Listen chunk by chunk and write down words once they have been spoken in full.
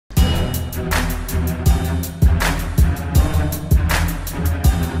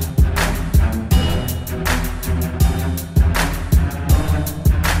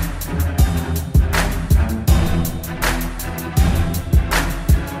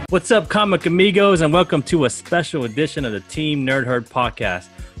What's up, comic amigos, and welcome to a special edition of the Team Nerd Herd podcast,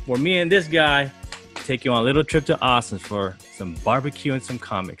 where me and this guy take you on a little trip to Austin for some barbecue and some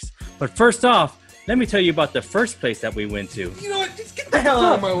comics. But first off, let me tell you about the first place that we went to. You know what? Just get the hell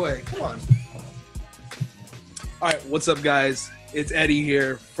out of my way. Come on. All right, what's up, guys? It's Eddie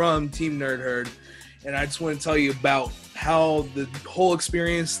here from Team Nerd Herd, and I just want to tell you about how the whole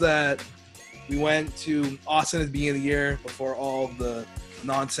experience that we went to Austin at the beginning of the year before all the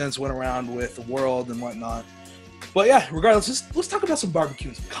nonsense went around with the world and whatnot. But yeah, regardless, let's talk about some barbecue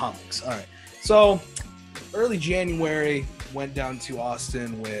and some comics. All right, so early January, went down to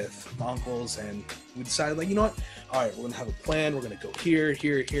Austin with my uncles, and we decided, like, you know what? All right, we're gonna have a plan. We're gonna go here,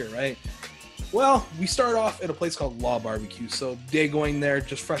 right? Well, we started off at a place called Law Barbecue. So day going there,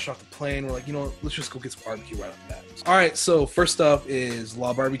 just fresh off the plane, we're like, you know what? Let's just go get some barbecue right off the bat. All right, so first up is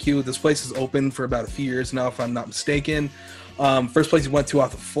Law Barbecue. This place is open for about a few years now, if I'm not mistaken. First place we went to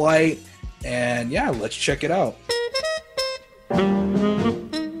off the flight, and yeah, let's check it out.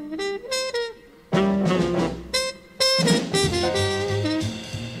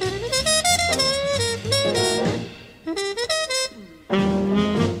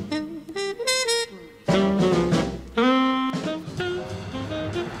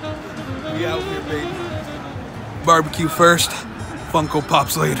 We out here, baby. Barbecue first, Funko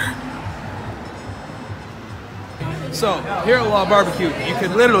Pops later. So, here at Law Barbecue, you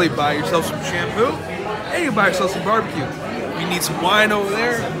can literally buy yourself some shampoo, and you can buy yourself some barbecue. You need some wine over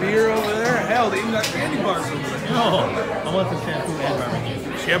there, beer over there. Hell, they even got candy bars over there. No, I want some shampoo and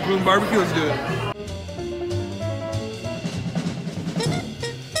barbecue. Shampoo and barbecue, let's do it.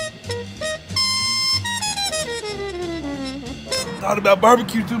 Thought about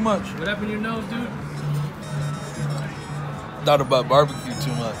barbecue too much. What happened to your nose, dude? Thought about barbecue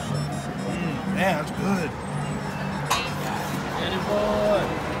too much. Man, that's good. Eddie boy.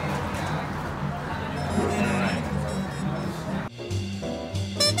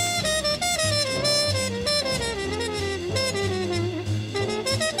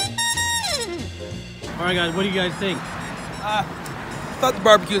 All right, guys, what do you guys think? Thought the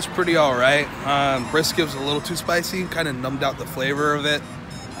barbecue was pretty all right. Brisket was a little too spicy, kind of numbed out the flavor of it.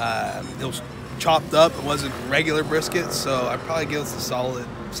 It was chopped up. It wasn't regular brisket, so I'd probably give this a solid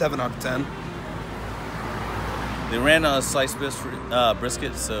 7 out of 10. They ran a sliced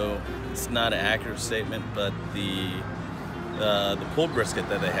brisket, so it's not an accurate statement, but the pulled brisket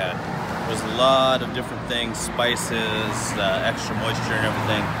that they had was a lot of different things, spices, extra moisture and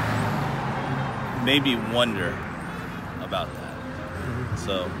everything. Made me wonder about that.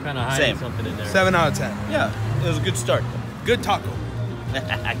 So, Kind of hiding same. something in there. 7 out of 10. Yeah, it was a good start. Good taco.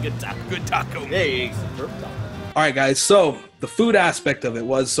 Good taco. Good taco. Hey, All right, guys. So the food aspect of it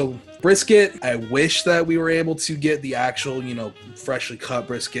was, so brisket, I wish that we were able to get the actual, freshly cut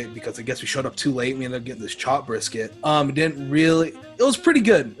brisket, because I guess we showed up too late. We ended up getting this chopped brisket. It was pretty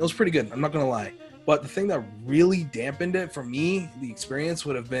good. I'm not going to lie. But the thing that really dampened it for me, the experience,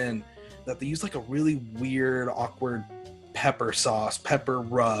 would have been that they used like a really weird, awkward pepper sauce, pepper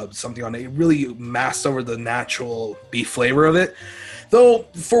rub, something on it. It really masked over the natural beef flavor of it. Though,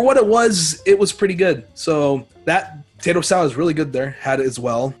 for what it was pretty good. So that potato salad is really good there. Had it as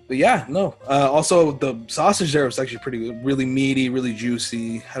well. But yeah, no. Also, the sausage there was actually pretty good. Really meaty, really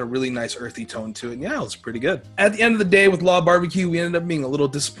juicy. Had a really nice earthy tone to it. And yeah, it was pretty good. At the end of the day with Law Barbecue, we ended up being a little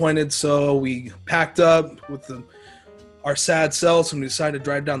disappointed. So we packed up with our sad selves and we decided to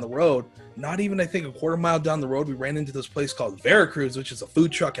drive down the road. Not even, I think, a quarter mile down the road, we ran into this place called Veracruz, which is a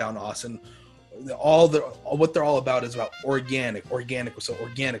food truck out in Austin. What they're all about is about organic, so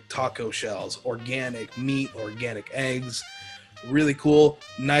organic taco shells, organic meat, organic eggs. Really cool.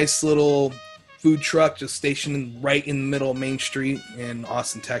 Nice little food truck just stationed right in the middle of Main Street in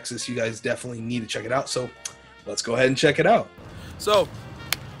Austin, Texas. You guys definitely need to check it out. So let's go ahead and check it out. So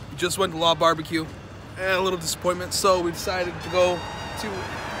we just went to Law Barbecue, and a little disappointment. So we decided to go to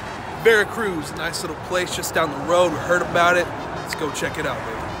Veracruz, a nice little place just down the road. We heard about it. Let's go check it out,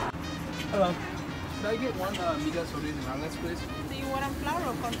 baby. Hello. Could I get one migas sodas and nuggets, please? Do you want a flour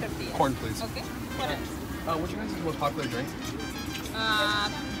or corn tortilla? Corn, please. Okay. What else? What's your guys' most popular drink?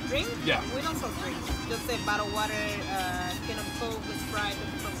 Drink? Yeah. We don't sell drinks. Just say bottled water, can of Coke with Sprite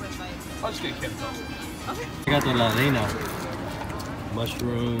with appropriate size. I'll just get a can of Coke. Okay. I got the La Reina.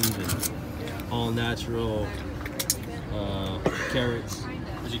 Mushrooms and all natural carrots.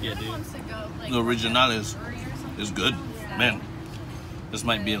 What'd you get, dude? the original is good, man. This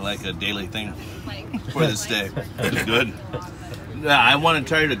might be like a daily thing for this day. It's good. Yeah, I want to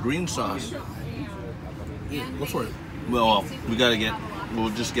try the green sauce. Go for it. Well, we gotta get We'll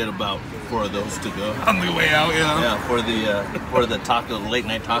just get about 4 of those to go. On the way out, yeah. Yeah, for the taco, late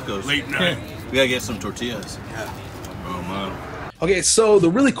night tacos. Late night. We gotta get some tortillas. Yeah. Oh man. Okay, so the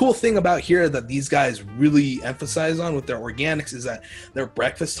really cool thing about here that these guys really emphasize on with their organics is that their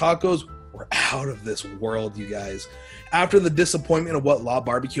breakfast tacos were out of this world, you guys. After the disappointment of what La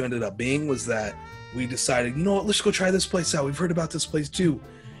Barbecue ended up being was that we decided, you know what, let's go try this place out. We've heard about this place too.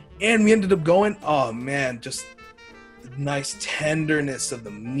 And we ended up going, oh man, just nice tenderness of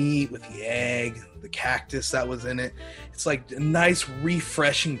the meat with the egg, the cactus that was in it. It's like a nice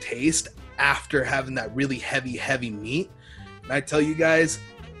refreshing taste after having that really heavy meat. And I tell you guys,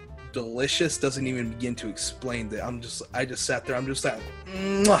 delicious doesn't even begin to explain that. I just sat there, I'm just like,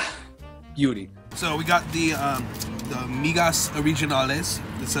 mwah, beauty. So we got the migas originales.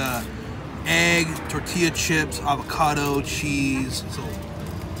 It's egg, tortilla chips, avocado, cheese, so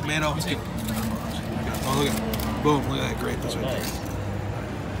tomato. Oh, look at that. Boom, look at that. Great. That's right there.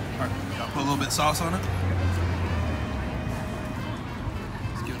 All right, I'll put a little bit of sauce on it.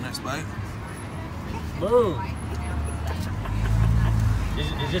 Let's give it a nice bite. Boom.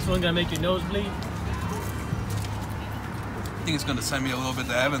 Is this one gonna make your nose bleed? I think it's gonna send me a little bit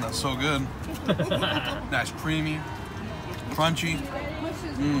to heaven. That's so good. Nice, creamy, crunchy.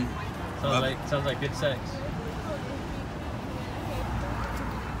 Sounds like good sex.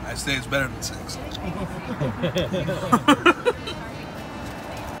 I say it's better than sex.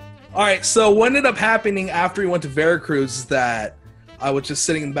 All right, so what ended up happening after we went to Veracruz is that I was just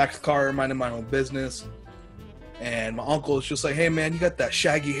sitting in the back of the car minding my own business. And my uncle is just like, hey, man, you got that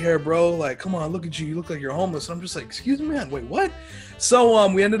shaggy hair, bro. Like, come on, look at you. You look like you're homeless. And I'm just like, excuse me, man. Wait, what? So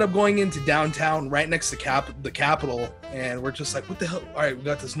we ended up going into downtown right next to the Capitol. And we're just like, what the hell? All right, we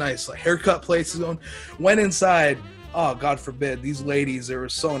got this nice haircut place. Went inside. Oh, God forbid. These ladies, they were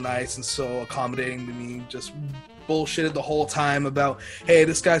so nice and so accommodating to me. Just bullshitted the whole time about, hey,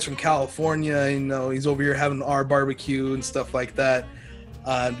 this guy's from California. You know, he's over here having our barbecue and stuff like that.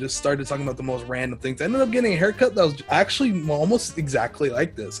 Just started talking about the most random things. I ended up getting a haircut that was actually almost exactly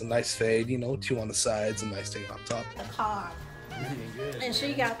like this. A nice fade, you know, 2 on the sides, a nice thing on top. The car. And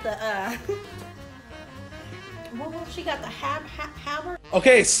she got the, she got the hammer.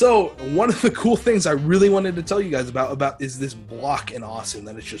 Okay, so one of the cool things I really wanted to tell you guys about is this block in Austin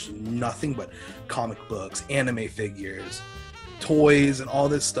that is just nothing but comic books, anime figures, toys, and all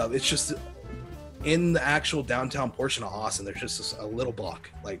this stuff. It's just in the actual downtown portion of Austin, there's just a little block,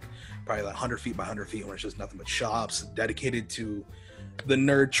 like probably like 100 feet by 100 feet, where it's just nothing but shops dedicated to the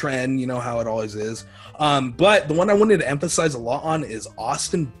nerd trend, you know how it always is. But the one I wanted to emphasize a lot on is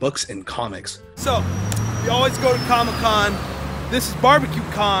Austin Books and Comics. So we always go to Comic-Con. This is Barbecue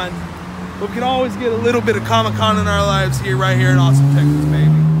Con, but we can always get a little bit of Comic-Con in our lives right here in Austin, Texas, baby.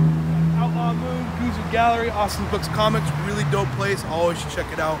 Outlaw Moon, Guzu Gallery, Austin Books Comics, really dope place. Always check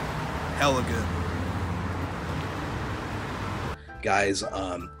it out. Hella good. Guys,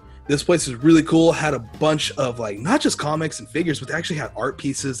 this place is really cool. Had a bunch of like not just comics and figures, but they actually had art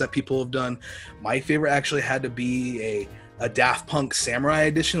pieces that people have done. My favorite actually had to be a Daft Punk Samurai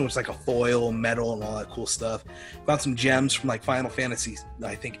edition, which is like a foil, metal, and all that cool stuff. Found some gems from like Final Fantasy,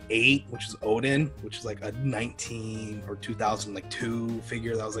 I think 8, which is Odin, which is like a 19 or 2002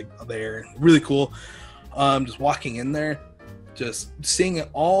 figure that was like there. Really cool. Just walking in there, just seeing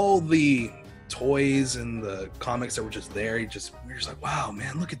all the toys and the comics that were just there. We're just like, wow,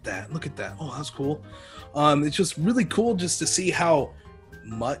 man, look at that. Oh, that's cool. It's just really cool just to see how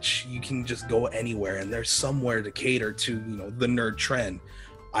much you can just go anywhere and there's somewhere to cater to, you know, the nerd trend.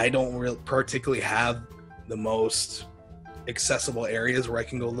 I don't really particularly have the most accessible areas where I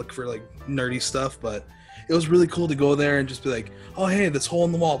can go look for like nerdy stuff, but it was really cool to go there and just be like, oh, hey, this hole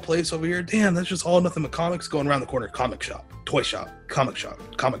in the wall place over here, damn, that's just all nothing but comics. Going around the corner, comic shop, toy shop, comic shop.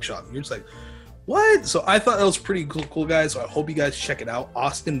 And you're just like, what? So I thought that was pretty cool, guys. So I hope you guys check it out.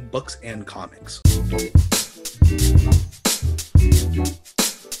 Austin Books and Comics.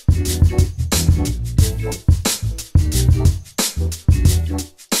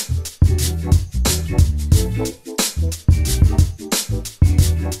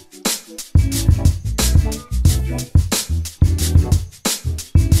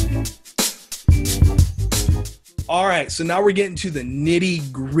 All right, so now we're getting to the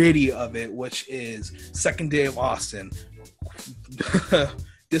nitty gritty of it, which is second day of Austin.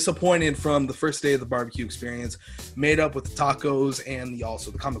 Disappointed from the first day of the barbecue experience, made up with the tacos and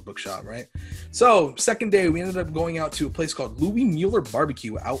also the comic book shop, right? So second day, we ended up going out to a place called Louis Mueller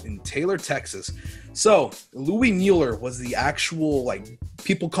Barbecue out in Taylor, Texas. So Louis Mueller was the actual, like,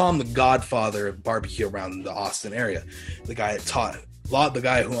 people call him the godfather of barbecue around the Austin area. The guy that taught the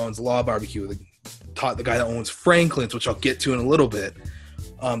guy who owns Law Barbecue, taught the guy that owns Franklin's, which I'll get to in a little bit.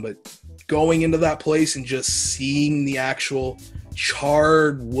 But going into that place and just seeing the actual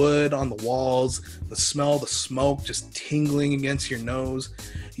charred wood on the walls, the smell, the smoke just tingling against your nose,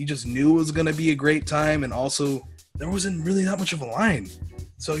 you just knew it was going to be a great time. And also there wasn't really that much of a line.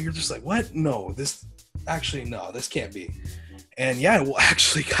 So you're just like, what? No, this can't be. And yeah, well,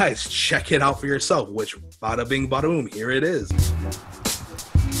 actually, guys, check it out for yourself, which bada bing, bada boom, here it is.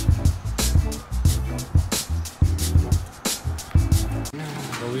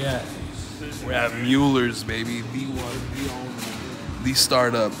 Where we at? We're at Mueller's, baby. The one, the only, the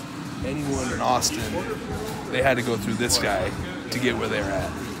startup. Anyone in Austin, they had to go through this guy to get where they're at.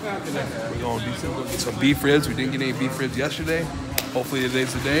 We're going to do some beef ribs. We didn't get any beef ribs yesterday. Hopefully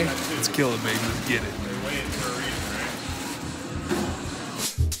today's the day. Let's kill it, baby. Let's get it.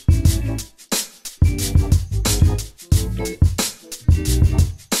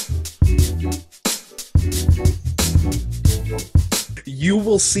 You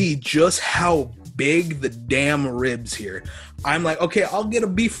will see just how big the damn ribs here. I'm like, okay, I'll get a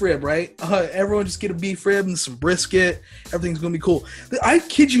beef rib, right? Everyone just get a beef rib and some brisket. Everything's gonna be cool. I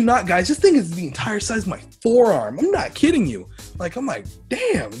kid you not, guys. This thing is the entire size of my forearm. I'm not kidding you. I'm like,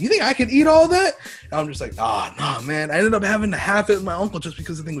 damn, you think I could eat all that? And I'm just like, nah, man. I ended up having to half it with my uncle just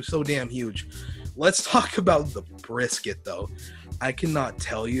because the thing was so damn huge. Let's talk about the brisket, though. I cannot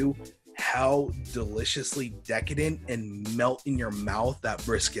tell you how deliciously decadent and melt in your mouth that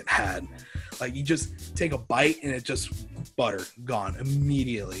brisket had. Like, you just take a bite and it just butter gone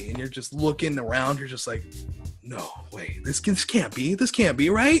immediately, and you're just looking around. You're just like, no, wait, this can't be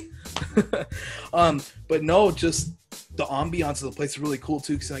right. But no, just the ambiance of the place is really cool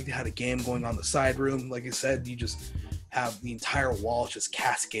too, because like they had a game going on the side room. Like I said, you just have the entire wall just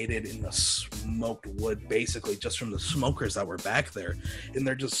cascaded in the smoked wood, basically just from the smokers that were back there, and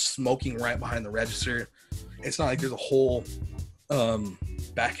they're just smoking right behind the register. It's not like there's a whole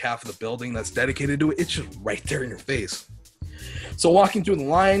back half of the building that's dedicated to it. It's just right there in your face. So walking through the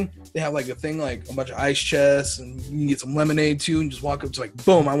line, they have like a thing, like a bunch of ice chests, and you can get some lemonade too, and just walk up to like,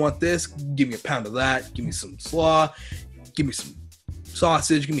 boom, I want this. Give me a pound of that. Give me some slaw. Give me some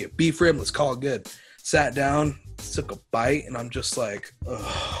sausage. Give me a beef rib. Let's call it good. Sat down, took a bite, and I'm just like,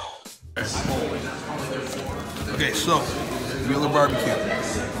 ugh. Okay, so Mueller barbecue.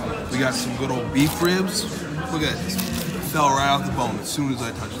 We got some good old beef ribs. Look at this. It fell right off the bone as soon as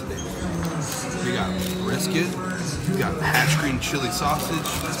I touched it. We got brisket. We got hatch green chili sausage,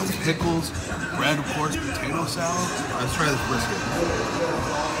 some pickles, bread, of course, potato salad. Let's try this brisket.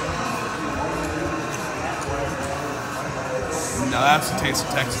 Now that's the taste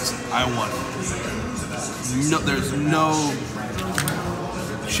of Texas. I want it. No, there's no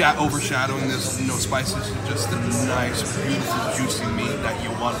overshadowing this, no spices, just the nice, beautiful, juicy meat that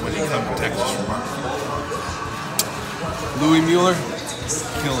you want when you come to Texas for barbecue. Louis Mueller,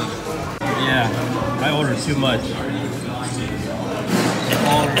 killing it. Yeah, I ordered too much.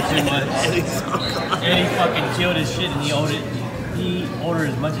 Eddie fucking killed his shit, and he ordered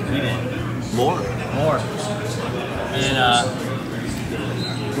as much as we did. More. And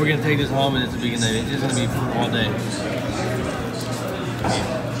we're gonna take this home, and it's the beginning. It's gonna be all day.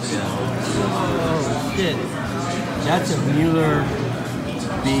 Oh shit! That's a Mueller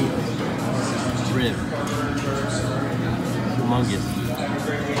beef rib. Humongous.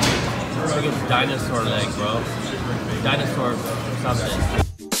 Look at dinosaur leg, bro. Dinosaur something.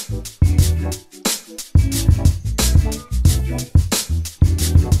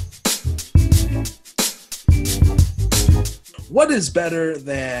 What is better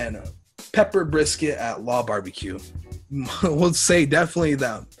than pepper brisket at Law Barbecue? We'll say definitely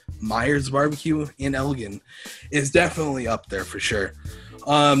that Myers Barbecue in Elgin is definitely up there for sure.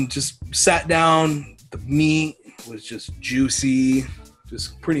 Just sat down, the meat was just juicy,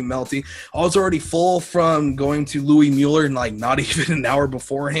 just pretty melty. I was already full from going to Louis Mueller in like not even an hour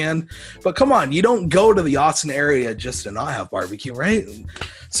beforehand. But come on, you don't go to the Austin area just to not have barbecue, right?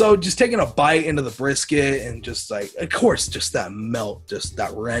 So just taking a bite into the brisket and just like, of course, just that melt, just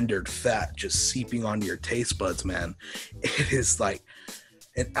that rendered fat just seeping onto your taste buds, man. It is like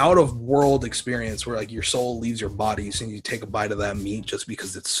an out-of-world experience where like your soul leaves your body and you take a bite of that meat just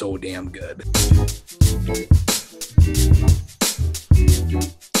because it's so damn good.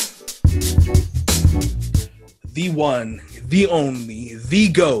 The one, the only, the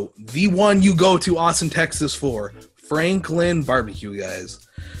GOAT, the one you go to Austin, Texas for, Franklin Barbecue, guys.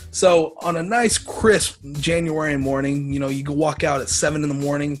 So on a nice, crisp January morning, you know, you can walk out at 7 in the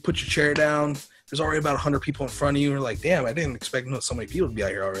morning, put your chair down. There's already about 100 people in front of you. You're like, damn, I didn't expect so many people to be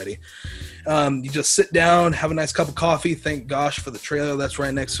out here already. You just sit down, have a nice cup of coffee. Thank gosh for the trailer that's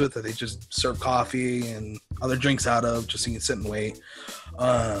right next to it that they just serve coffee and other drinks out of just so you can sit and wait.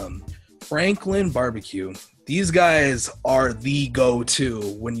 Franklin Barbecue. These guys are the go-to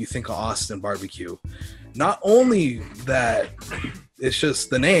when you think of Austin barbecue. Not only that it's just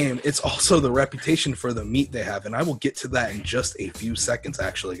the name, it's also the reputation for the meat they have. And I will get to that in just a few seconds,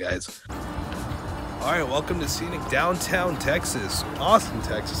 actually, guys. All right, welcome to scenic downtown Texas, Austin,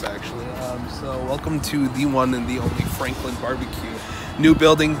 Texas, actually. So welcome to the one and the only Franklin Barbecue. New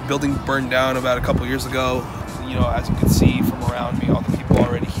building burned down about a couple years ago. You know, as you can see from around me, all the people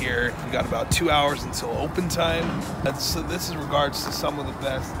already here. We got about 2 hours until open time. So this is regards to some of the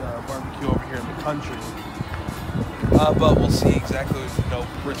best barbecue over here in the country. But we'll see exactly. You know,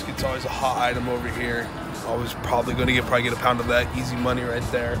 brisket's always a hot item over here. Always probably get a pound of that. Easy money right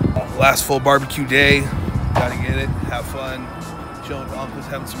there. Last full barbecue day. Gotta get it. Have fun. Chilling with uncles,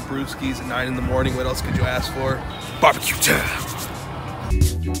 having some brewskis at 9 in the morning. What else could you ask for? Barbecue time.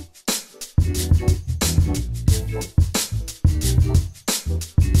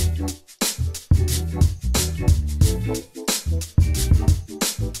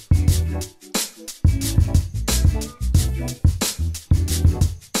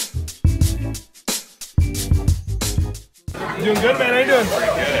 Doing good, man. How you doing? Pretty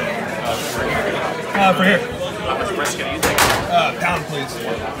good. For here. How much brisket do you think? Pound, please.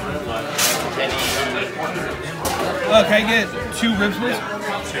 Any Can I get 2 ribs, please?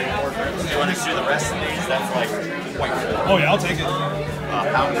 2 pork ribs? Do you want to do the rest of these? That's like quite full. Oh, yeah, I'll take it.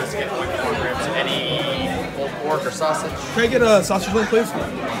 Pound brisket, quick pork ribs. Any pulled pork or sausage? Can I get a sausage link, please?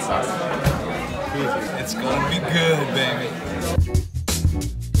 One sausage. It's gonna be good, baby.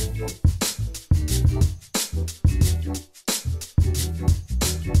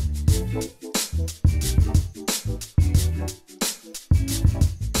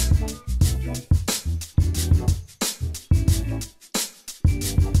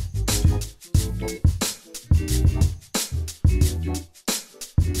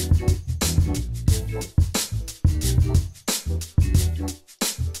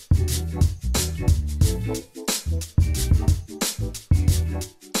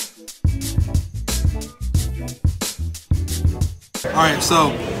 All right, so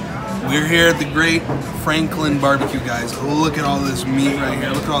we're here at the great Franklin Barbecue, guys. Look at all this meat right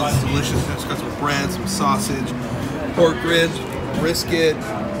here. Look at all this deliciousness. It's got some bread, some sausage, pork ribs, brisket,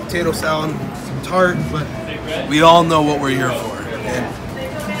 potato salad, some tart. But we all know what we're here for.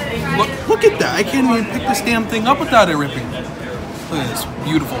 And look at that. I can't even pick this damn thing up without it ripping. Look at this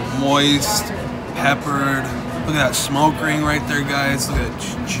beautiful, moist, peppered. Look at that smoke ring right there, guys. Look at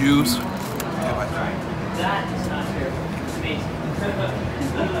that juice.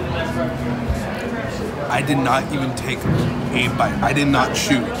 I did not even take a bite. I did not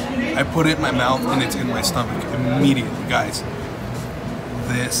chew. I put it in my mouth and it's in my stomach immediately. Guys,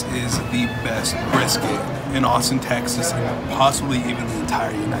 this is the best brisket in Austin, Texas, and possibly even the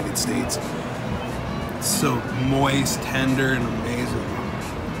entire United States. It's so moist, tender, and amazing.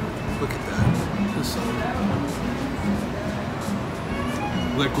 Look at that. Just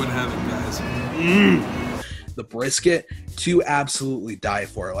liquid heaven, guys. The brisket, to absolutely die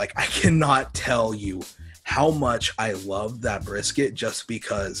for. Like, I cannot tell you how much I love that brisket just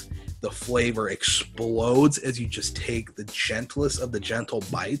because the flavor explodes as you just take the gentlest of the gentle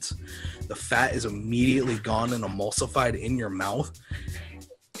bites. The fat is immediately gone and emulsified in your mouth,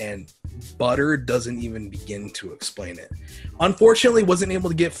 and butter doesn't even begin to explain it. Unfortunately, wasn't able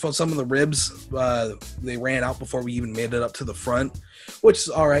to get some of the ribs. They ran out before we even made it up to the front, which is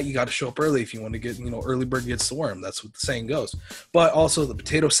all right. You got to show up early if you want to get, early bird gets the worm. That's what the saying goes. But also the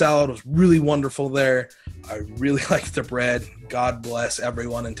potato salad was really wonderful there. I really liked the bread. God bless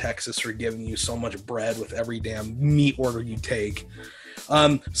everyone in Texas for giving you so much bread with every damn meat order you take.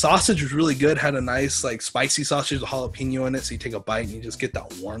 Sausage was really good. Had a nice like spicy sausage with jalapeno in it, so you take a bite and you just get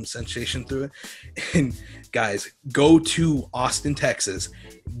that warm sensation through it. And guys, go to Austin, Texas,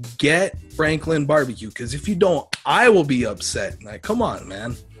 get Franklin Barbecue, because if you don't, I will be upset. Like, come on,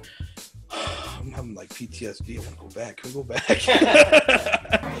 man. I'm having like PTSD. I want to go back. Can we go back?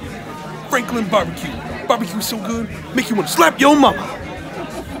 Franklin Barbecue. Barbecue so good, make you want to slap your mama.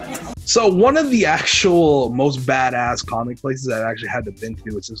 So one of the actual most badass comic places that I actually had to been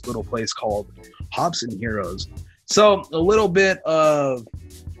to is this little place called Hops and Heroes. So a little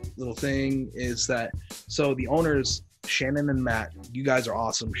thing is that, so the owners, Shannon and Matt, you guys are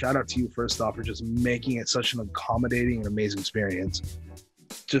awesome. Shout out to you first off for just making it such an accommodating and amazing experience.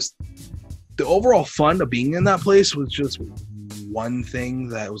 Just the overall fun of being in that place was just one thing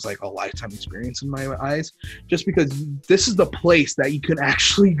that was like a lifetime experience in my eyes, just because this is the place that you can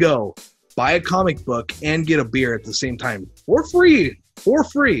actually go buy a comic book and get a beer at the same time for free.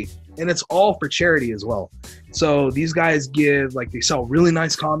 and it's all for charity as well. So these guys give, like, they sell really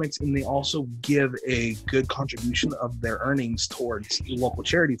nice comics, and they also give a good contribution of their earnings towards local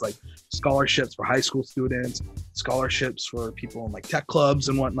charities, like scholarships for high school students, scholarships for people in like tech clubs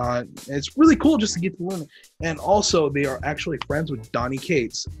and whatnot. And it's really cool just to get to learn. And also, they are actually friends with Donny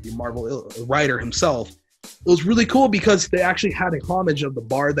Cates, the Marvel writer himself. It was really cool because they actually had a homage of the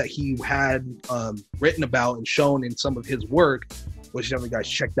bar that he had written about and shown in some of his work, which definitely, guys,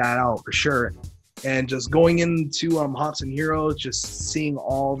 check that out for sure. And just going into Hops and Heroes, just seeing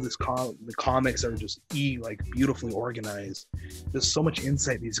all this the comics are just like beautifully organized. There's so much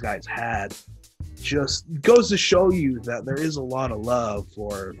insight these guys had. Just goes to show you that there is a lot of love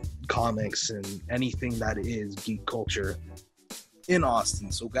for comics and anything that is geek culture in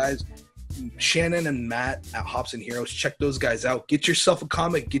Austin. So guys, Shannon and Matt at Hops and Heroes, check those guys out. Get yourself a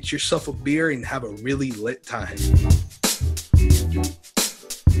comic, get yourself a beer, and have a really lit time.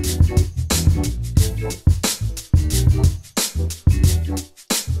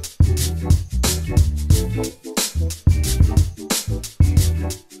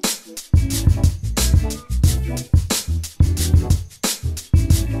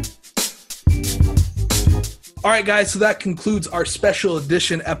 All right, guys, so that concludes our special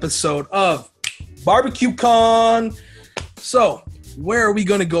edition episode of Barbecue Con. So, where are we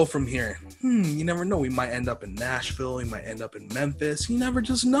going to go from here? You never know. We might end up in Nashville. We might end up in Memphis. You never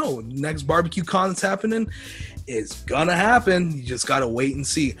just know. Next Barbecue Con that's happening is going to happen. You just got to wait and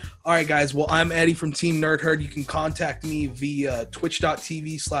see. All right, guys. Well, I'm Eddie from Team Nerd Herd. You can contact me via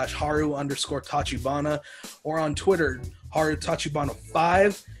twitch.tv/Haru_Tachibana or on Twitter,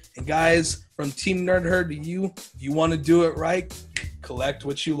 HaruTachibana5. And guys, from Team Nerd Herd to you, if you want to do it right, collect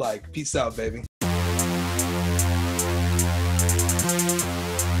what you like. Peace out, baby.